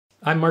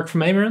I'm Mark from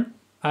Mameren.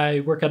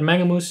 I work at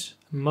Manglemoose,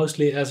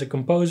 mostly as a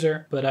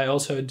composer, but I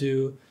also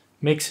do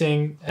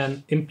mixing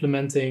and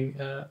implementing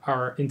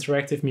our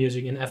interactive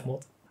music in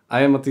FMod.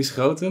 I am Matties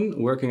Grooten,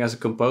 working as a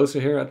composer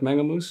here at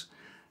Manglemoose.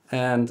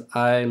 And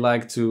I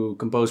like to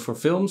compose for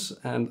films,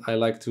 and I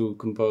like to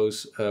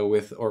compose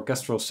with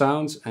orchestral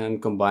sounds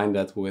and combine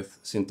that with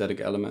synthetic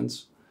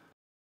elements.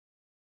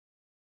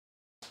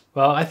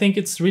 Well, I think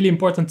it's really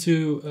important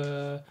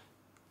to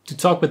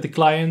talk with the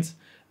client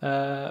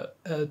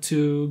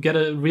to get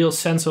a real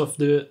sense of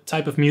the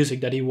type of music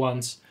that he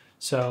wants.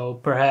 So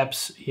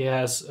perhaps he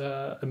has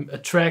a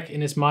track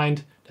in his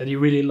mind that he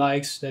really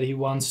likes, that he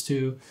wants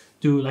to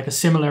do like a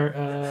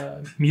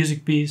similar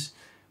music piece.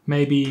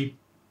 Maybe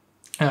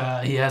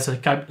he has a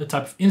type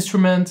of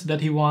instrument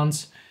that he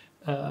wants,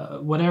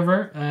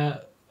 whatever.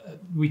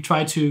 We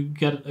try to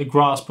get a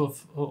grasp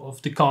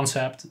of the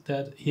concept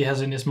that he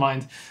has in his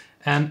mind,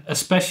 and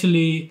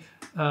especially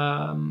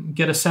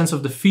get a sense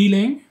of the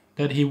feeling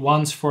that he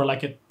wants for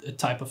like a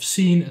type of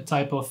scene, a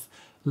type of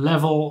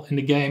level in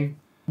the game.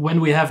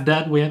 When we have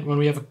that, when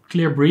we have a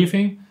clear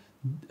briefing,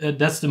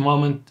 that's the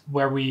moment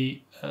where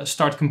we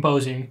start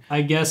composing.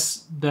 I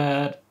guess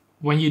that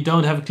when you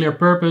don't have a clear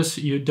purpose,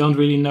 you don't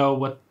really know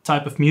what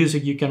type of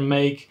music you can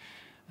make.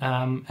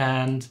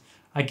 And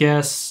I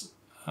guess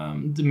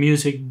the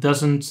music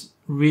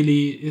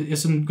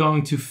isn't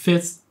going to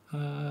fit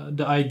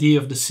the idea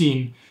of the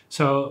scene.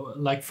 So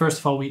like, first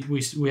of all,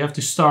 we have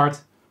to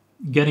start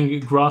getting a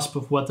grasp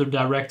of what the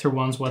director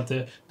wants, what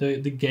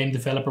the game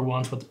developer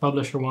wants, what the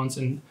publisher wants,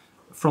 and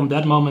from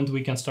that moment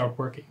we can start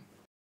working.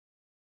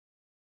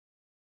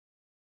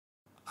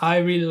 I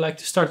really like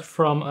to start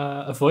from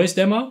a voice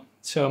demo.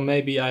 So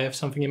maybe I have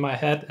something in my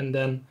head, and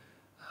then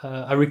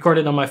I record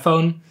it on my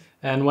phone,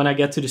 and when I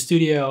get to the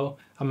studio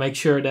I make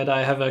sure that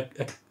I have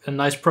a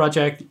nice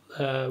project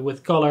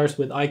with colors,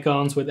 with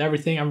icons, with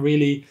everything. I'm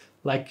really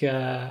like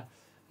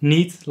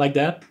neat like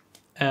that.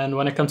 And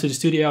when I come to the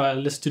studio, I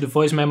listen to the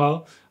voice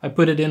memo, I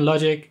put it in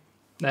Logic,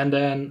 and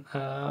then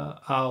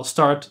I'll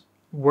start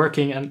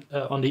working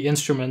on the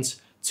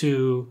instruments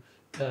to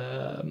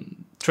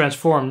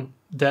transform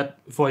that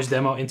voice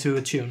demo into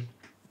a tune.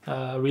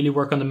 Really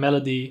work on the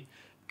melody,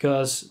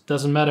 because it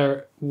doesn't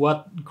matter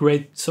what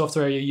great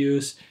software you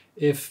use,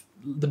 if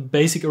the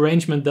basic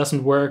arrangement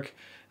doesn't work,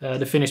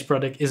 the finished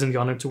product isn't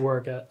going to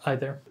work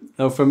either.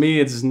 No, for me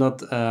it's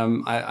not,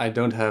 I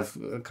don't have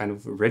a kind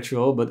of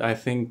ritual, but I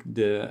think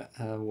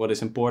what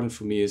is important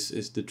for me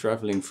is the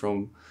traveling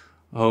from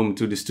home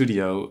to the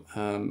studio.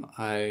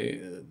 I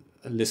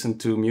listen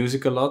to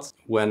music a lot.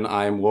 When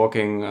I'm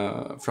walking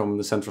from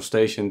the central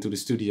station to the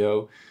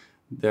studio,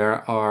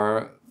 there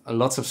are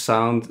lots of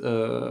sound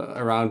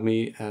around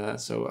me,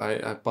 so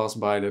I pass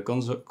by the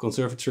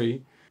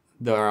conservatory.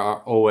 There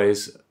are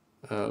always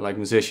like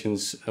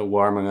musicians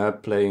warming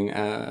up, playing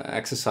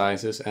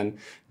exercises, and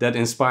that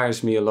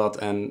inspires me a lot.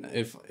 And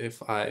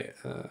if I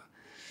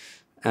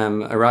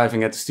am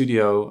arriving at the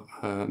studio,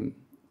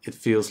 it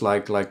feels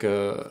like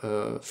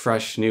a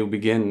fresh new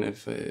begin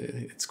if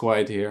it's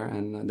quiet here,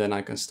 and then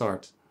I can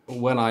start.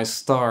 When I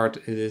start,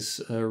 it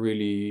is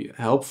really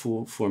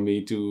helpful for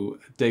me to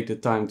take the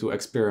time to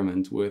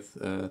experiment with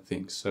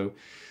things. So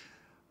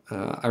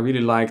I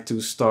really like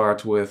to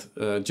start with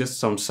just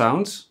some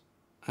sounds.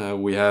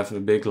 We have a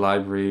big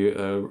library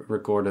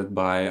recorded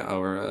by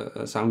our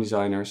sound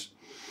designers,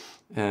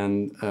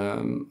 and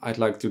I'd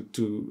like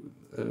to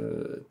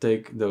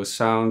take those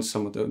sounds,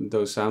 some of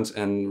those sounds,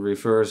 and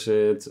reverse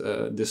it,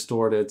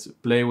 distort it,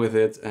 play with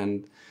it,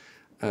 and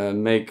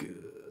make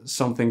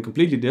something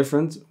completely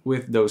different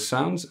with those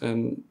sounds.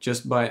 And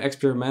just by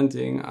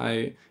experimenting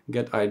I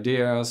get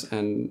ideas,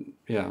 and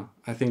yeah,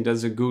 I think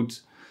that's a good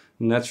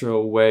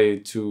natural way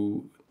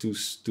to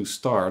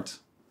start.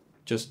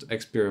 Just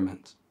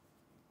experiment.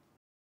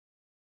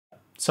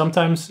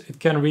 Sometimes it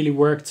can really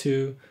work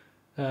to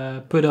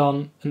put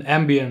on an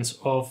ambience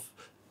of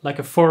like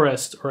a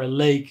forest or a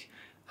lake,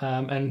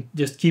 and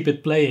just keep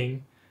it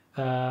playing,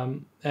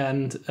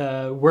 and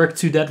work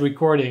to that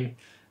recording.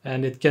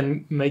 And it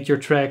can make your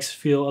tracks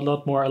feel a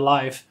lot more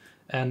alive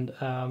and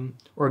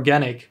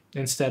organic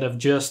instead of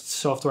just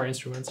software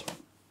instruments.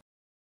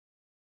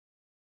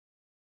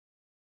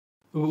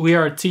 We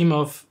are a team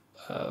of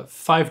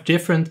 5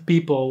 different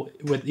people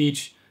with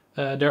each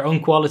their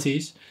own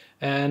qualities,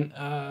 and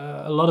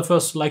a lot of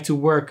us like to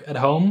work at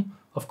home.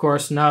 Of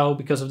course, now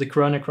because of the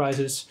Corona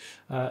crisis,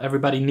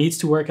 everybody needs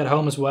to work at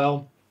home as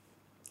well.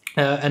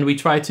 And we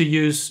try to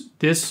use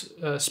this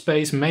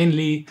space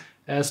mainly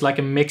as like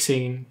a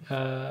mixing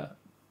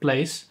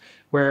place,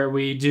 where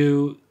we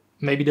do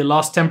maybe the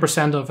last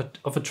 10%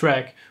 of a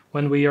track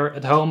when we are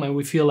at home and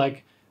we feel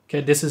like,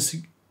 okay, this is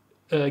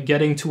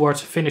getting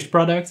towards a finished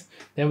product.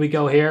 Then we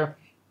go here,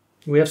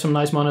 we have some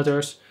nice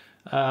monitors,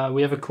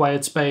 we have a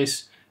quiet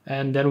space,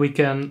 and then we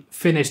can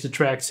finish the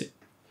tracks.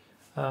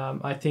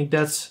 I think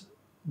that's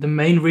the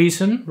main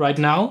reason right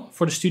now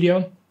for the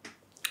studio.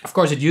 Of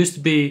course, it used to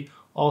be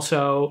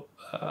also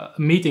a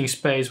meeting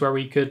space where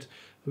we could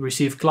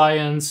receive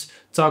clients,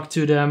 talk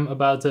to them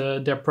about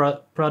their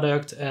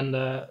product, and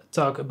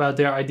talk about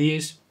their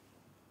ideas.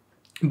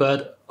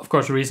 But of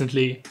course,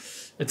 recently,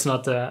 it's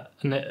not a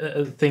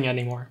thing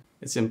anymore.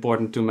 It's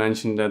important to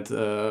mention that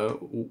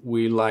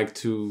we like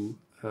to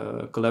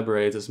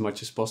collaborate as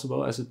much as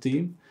possible as a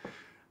team.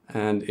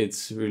 And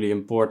it's really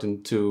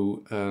important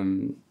to,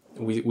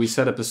 we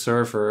set up a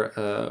server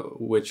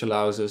which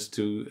allows us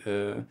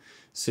to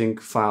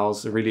sync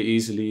files really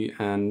easily,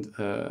 and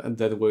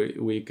that way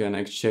we can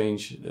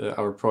exchange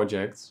our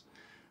projects.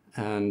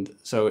 And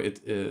so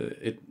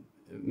it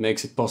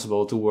makes it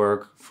possible to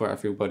work, for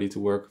everybody to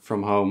work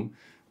from home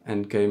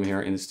and came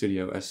here in the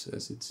studio as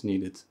it's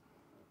needed.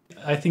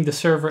 I think the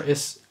server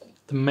is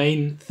the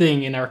main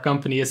thing in our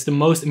company. It's the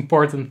most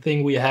important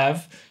thing we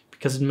have,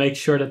 because it makes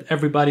sure that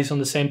everybody's on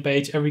the same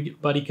page.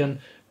 Everybody can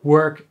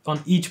work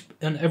on each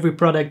and every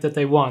product that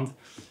they want.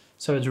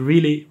 So it's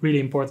really, really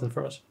important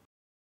for us.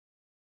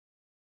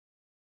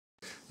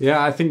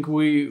 Yeah, I think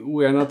we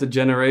are not the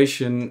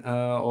generation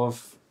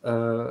of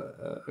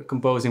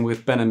composing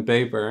with pen and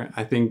paper.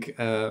 I think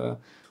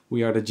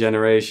we are the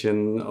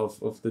generation of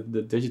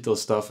the digital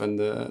stuff and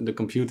the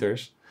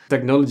computers.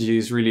 Technology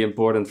is really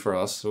important for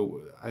us.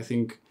 So I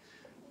think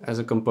as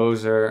a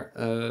composer,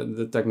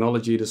 the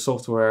technology, the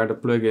software, the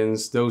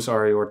plugins, those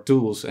are your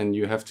tools, and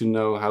you have to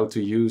know how to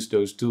use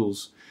those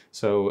tools.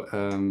 So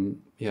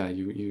yeah,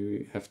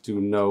 you have to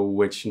know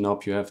which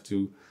knob you have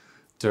to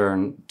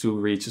turn to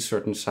reach a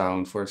certain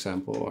sound, for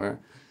example. Or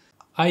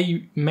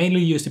I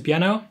mainly use the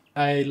piano.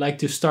 I like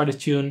to start a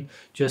tune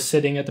just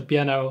sitting at the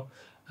piano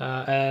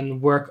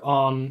and work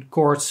on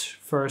chords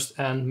first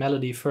and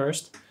melody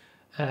first.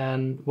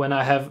 And when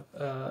I have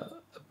a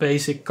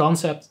basic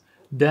concept,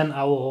 then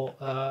I will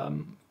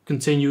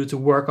continue to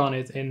work on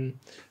it in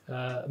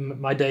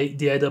my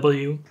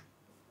DAW.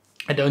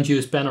 I don't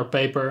use pen or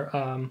paper.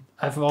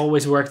 I've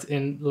always worked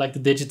in like the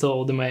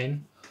digital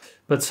domain,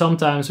 but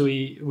sometimes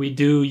we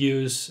do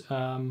use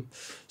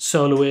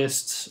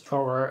soloists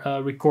or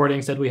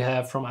recordings that we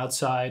have from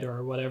outside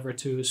or whatever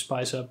to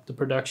spice up the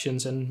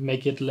productions and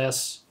make it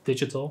less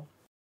digital.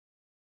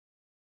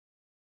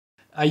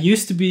 I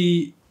used to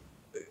be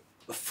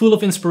full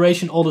of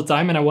inspiration all the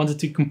time, and I wanted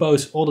to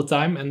compose all the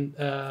time, and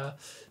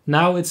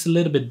now it's a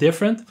little bit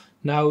different.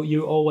 Now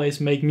you always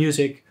make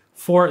music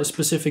for a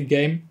specific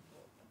game,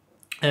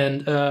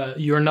 and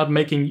you're not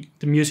making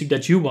the music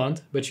that you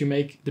want, but you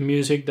make the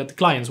music that the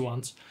clients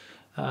want.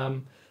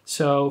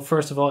 So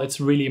first of all, it's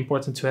really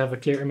important to have a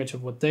clear image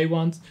of what they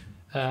want,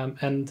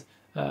 and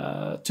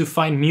to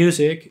find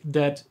music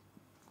that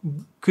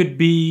could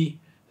be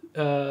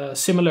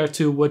similar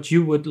to what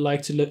you would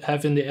like to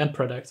have in the end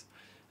product.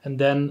 And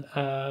then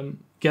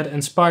get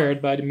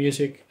inspired by the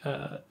music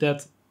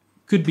that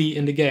could be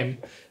in the game.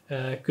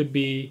 Could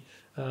be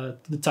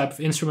the type of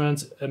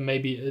instrument,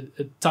 maybe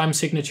a time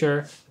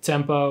signature,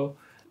 tempo,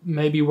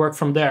 maybe work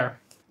from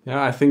there.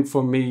 yeah, I think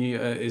for me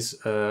is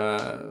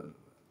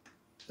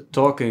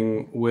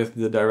talking with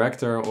the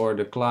director or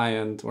the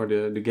client or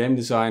the game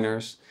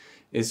designers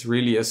is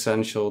really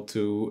essential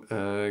to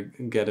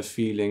get a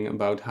feeling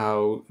about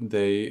how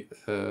they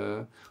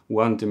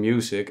want the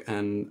music,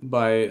 and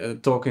by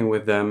talking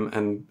with them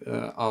and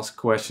ask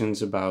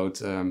questions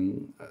about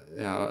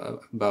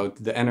about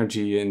the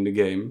energy in the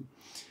game,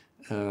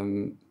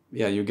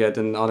 yeah, you get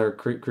another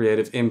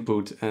creative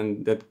input,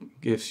 and that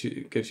gives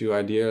you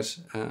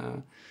ideas.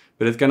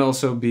 But it can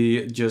also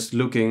be just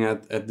looking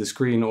at the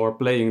screen or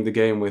playing the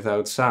game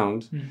without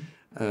sound.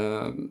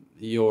 Mm-hmm.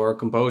 Your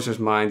composer's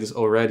mind is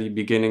already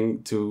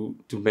beginning to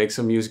make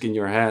some music in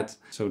your head,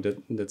 so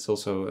that's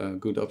also a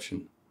good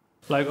option.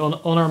 Like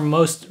on our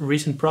most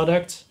recent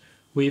product,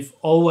 we've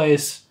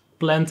always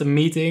planned a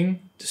meeting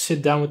to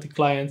sit down with the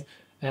client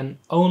and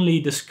only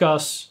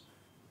discuss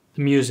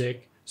the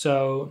music.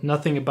 So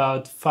nothing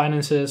about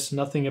finances,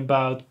 nothing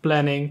about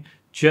planning,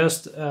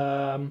 just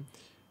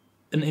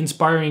an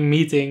inspiring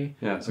meeting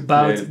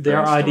about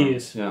their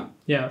ideas.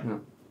 Yeah.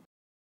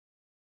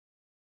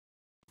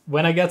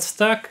 When I get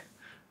stuck,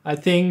 I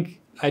think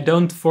I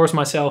don't force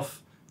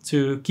myself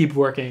to keep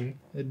working.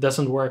 It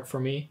doesn't work for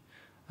me.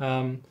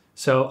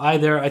 So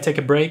either I take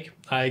a break,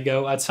 I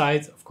go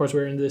outside. Of course,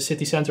 we're in the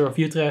city center of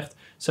Utrecht,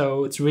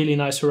 so it's really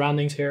nice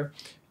surroundings here.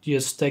 You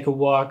just take a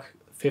walk,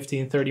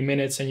 15, 30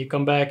 minutes, and you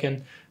come back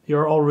and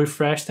you're all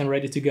refreshed and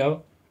ready to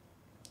go.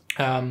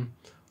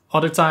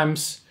 Other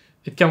times,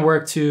 it can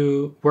work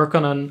to work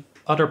on an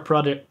other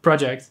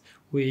project.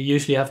 We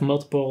usually have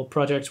multiple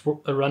projects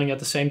running at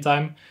the same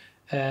time.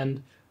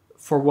 And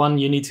for one,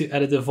 you need to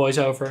edit the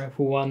voiceover.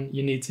 For one,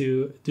 you need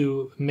to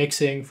do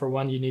mixing. For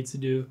one, you need to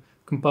do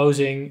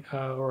composing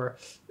or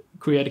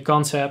create a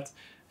concept.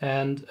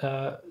 And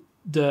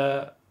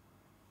the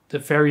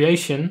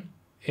variation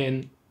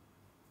in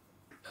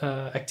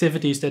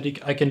activities that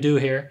I can do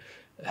here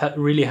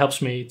really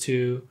helps me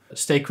to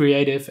stay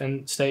creative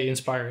and stay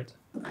inspired.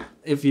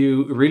 If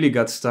you really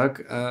got stuck,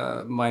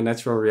 my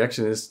natural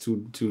reaction is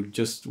to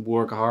just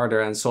work harder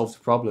and solve the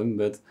problem,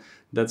 but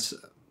that's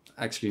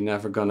actually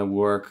never gonna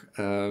work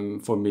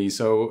for me.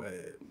 So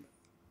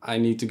I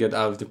need to get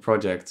out of the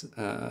project,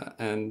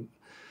 and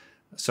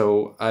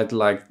so I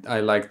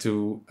like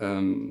to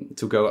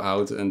go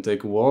out and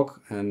take a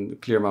walk and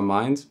clear my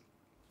mind.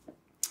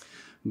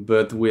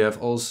 but we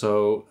have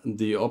also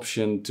the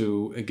option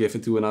to give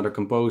it to another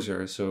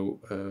composer. So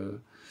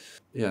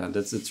yeah,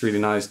 it's really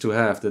nice to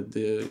have that.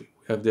 We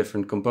have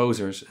different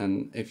composers,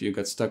 and if you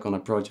get stuck on a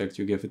project,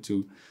 you give it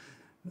to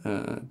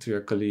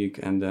your colleague,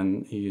 and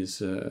then he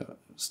is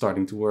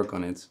starting to work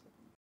on it.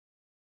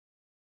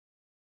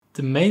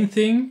 The main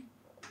thing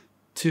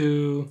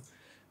to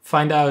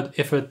find out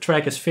if a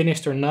track is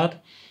finished or not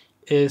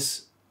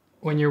is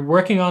when you're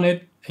working on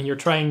it and you're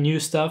trying new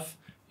stuff,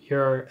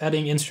 you're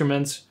adding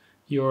instruments,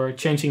 you're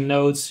changing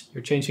notes,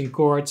 you're changing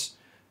chords,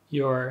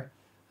 you're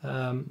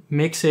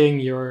mixing,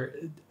 you're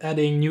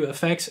adding new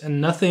effects, and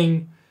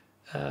nothing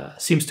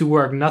seems to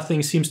work,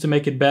 nothing seems to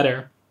make it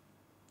better.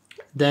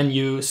 Then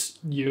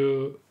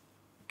you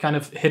kind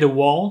of hit a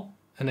wall,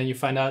 and then you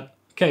find out,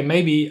 okay,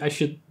 maybe I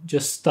should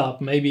just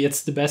stop. Maybe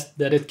it's the best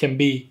that it can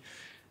be.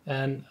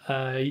 And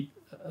a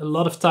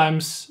lot of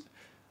times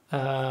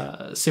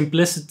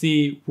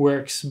simplicity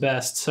works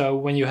best. So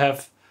when you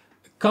have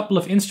a couple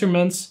of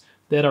instruments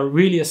that are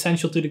really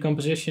essential to the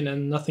composition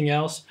and nothing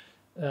else,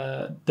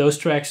 those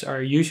tracks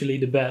are usually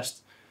the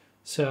best.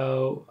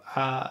 So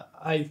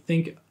I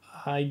think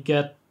I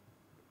get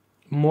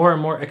more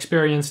and more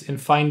experience in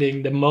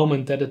finding the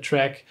moment that a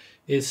track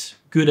is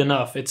good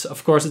enough.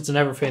 Of course it's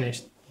never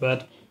finished,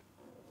 but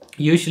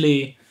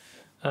usually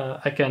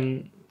I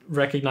can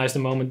recognize the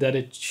moment that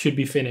it should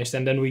be finished,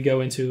 and then we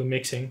go into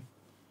mixing.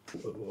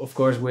 Of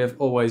course, we have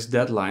always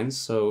deadlines,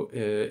 so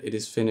it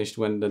is finished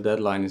when the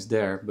deadline is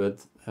there. But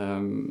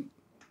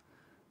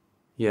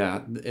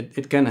yeah,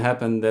 it can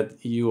happen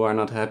that you are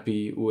not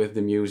happy with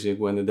the music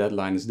when the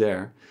deadline is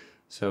there.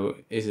 So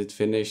is it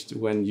finished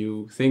when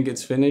you think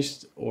it's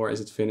finished, or is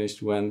it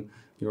finished when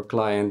your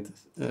client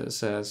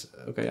says,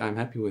 okay, I'm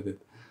happy with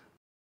it?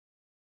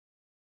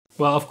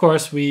 Well, of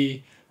course,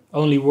 we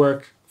only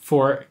work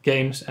for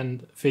games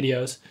and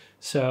videos.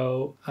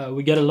 So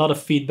we get a lot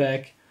of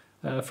feedback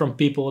from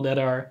people that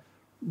are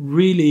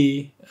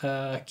really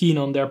keen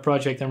on their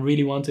project and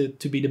really want it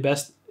to be the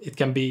best it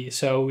can be.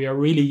 So we are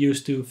really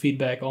used to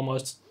feedback.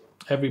 Almost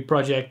every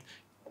project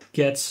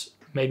gets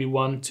maybe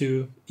 1,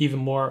 2, even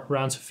more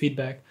rounds of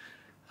feedback.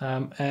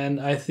 And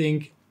I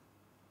think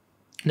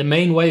the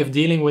main way of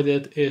dealing with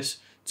it is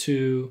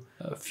to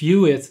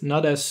view it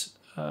not as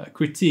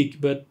critique,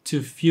 but to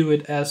view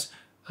it as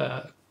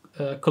a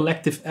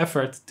collective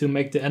effort to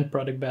make the end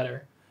product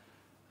better.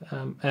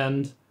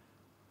 And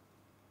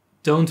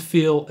don't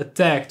feel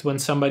attacked when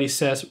somebody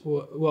says,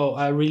 well,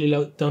 I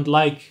really don't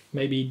like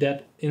maybe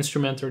that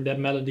instrument or that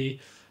melody.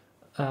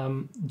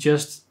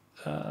 Just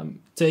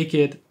take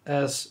it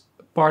as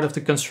part of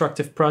the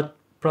constructive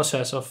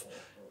process of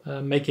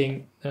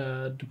making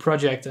the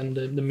project and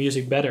the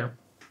music better.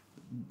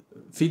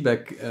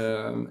 Feedback,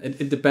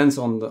 it depends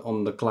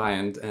on the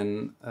client,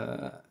 and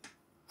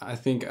I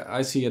think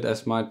I see it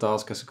as my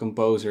task as a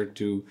composer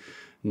to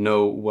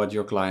know what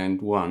your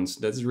client wants.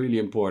 That's really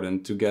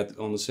important to get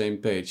on the same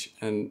page.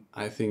 And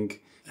I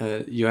think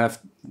you have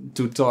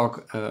to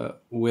talk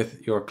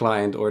with your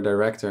client or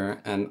director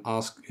and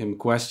ask him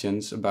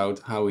questions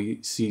about how he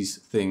sees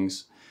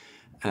things.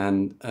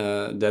 And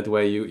that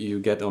way you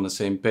get on the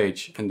same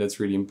page, and that's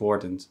really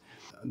important.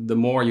 The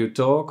more you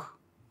talk,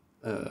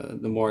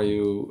 the more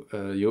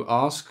you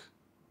ask,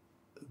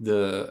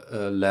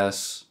 the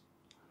less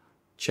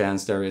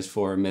chance there is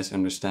for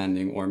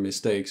misunderstanding or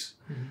mistakes.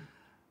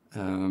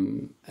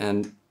 Mm-hmm.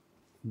 And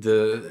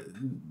the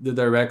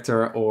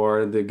director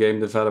or the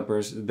game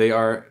developers, they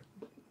are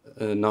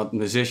not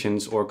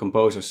musicians or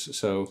composers,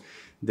 so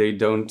they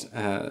don't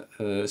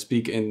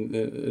speak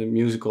in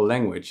musical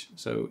language.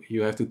 So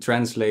you have to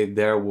translate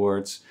their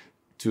words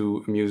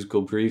to a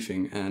musical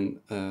briefing, and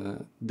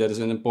that is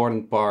an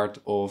important part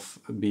of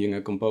being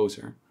a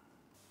composer.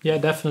 Yeah,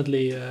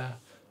 definitely.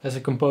 As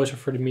a composer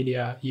for the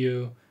media,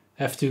 you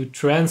have to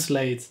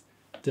translate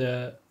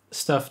the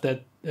stuff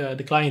that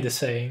the client is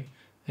saying,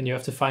 and you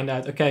have to find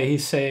out, okay,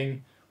 he's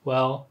saying,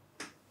 well,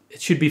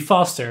 it should be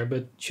faster,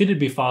 but should it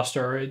be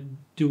faster, or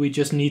do we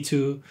just need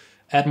to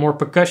add more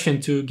percussion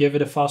to give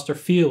it a faster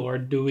feel, or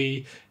do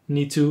we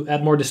need to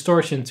add more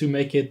distortion to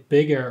make it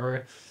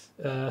bigger?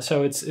 Or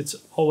so it's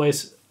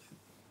always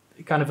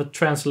kind of a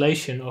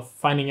translation of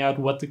finding out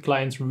what the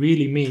client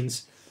really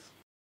means,